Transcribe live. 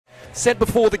Said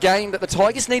before the game that the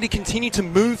Tigers need to continue to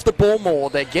move the ball more.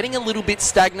 They're getting a little bit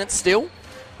stagnant still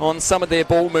on some of their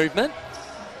ball movement.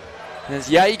 As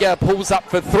Yaeger pulls up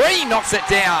for three, knocks it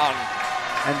down.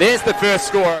 And there's the first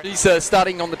score. He's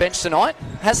starting on the bench tonight.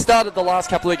 Has started the last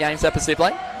couple of games at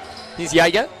Pacific. Here's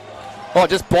Yaeger. Oh,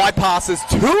 just bypasses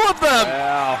two of them.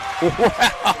 Wow.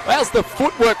 Wow. How's the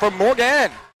footwork from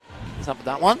Morgan? He's up with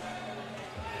that one.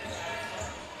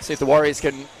 See if the Warriors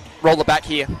can roll it back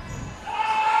here.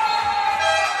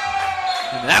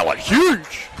 And that one,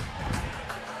 huge!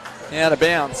 Out of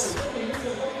bounds.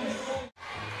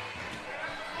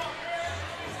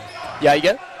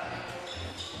 Yaeger.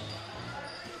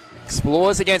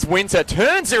 Explores against Winter,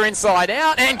 turns her inside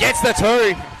out and gets the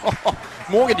two.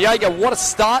 Morgan Yaeger, what a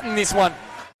start in this one.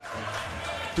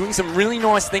 Doing some really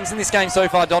nice things in this game so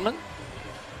far, Donovan.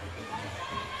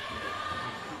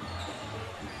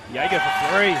 Yaeger for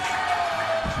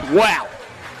three. Wow.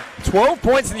 12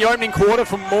 points in the opening quarter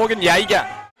from Morgan Yaeger.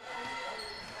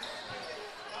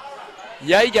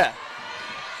 Yaeger.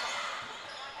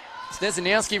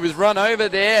 Snezanowski was run over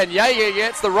there, and Yaeger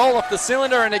gets the roll off the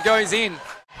cylinder, and it goes in.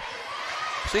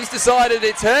 She's decided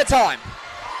it's her time.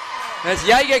 As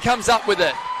Yaeger comes up with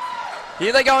it.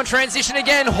 Here they go in transition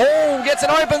again. Hall gets an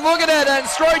open look at it, and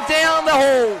straight down the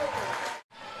hall.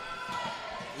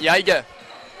 Yaeger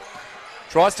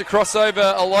tries to cross over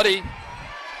Alotti.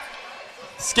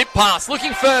 Skip pass,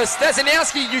 looking first.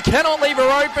 Snezanowski, you cannot leave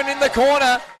her open in the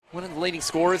corner. One of the leading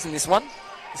scorers in this one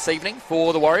this evening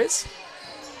for the Warriors.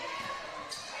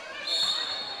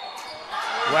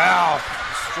 Wow.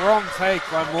 Strong take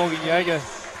by Morgan Yaeger.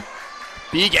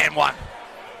 Big and one.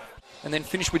 And then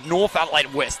finish with North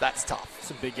Adelaide West. That's tough.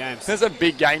 Some big games. There's some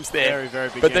big games there. Very, very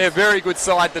big But games. they're a very good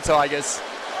side, the Tigers.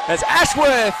 As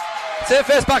Ashworth, it's their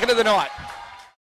first bucket of the night.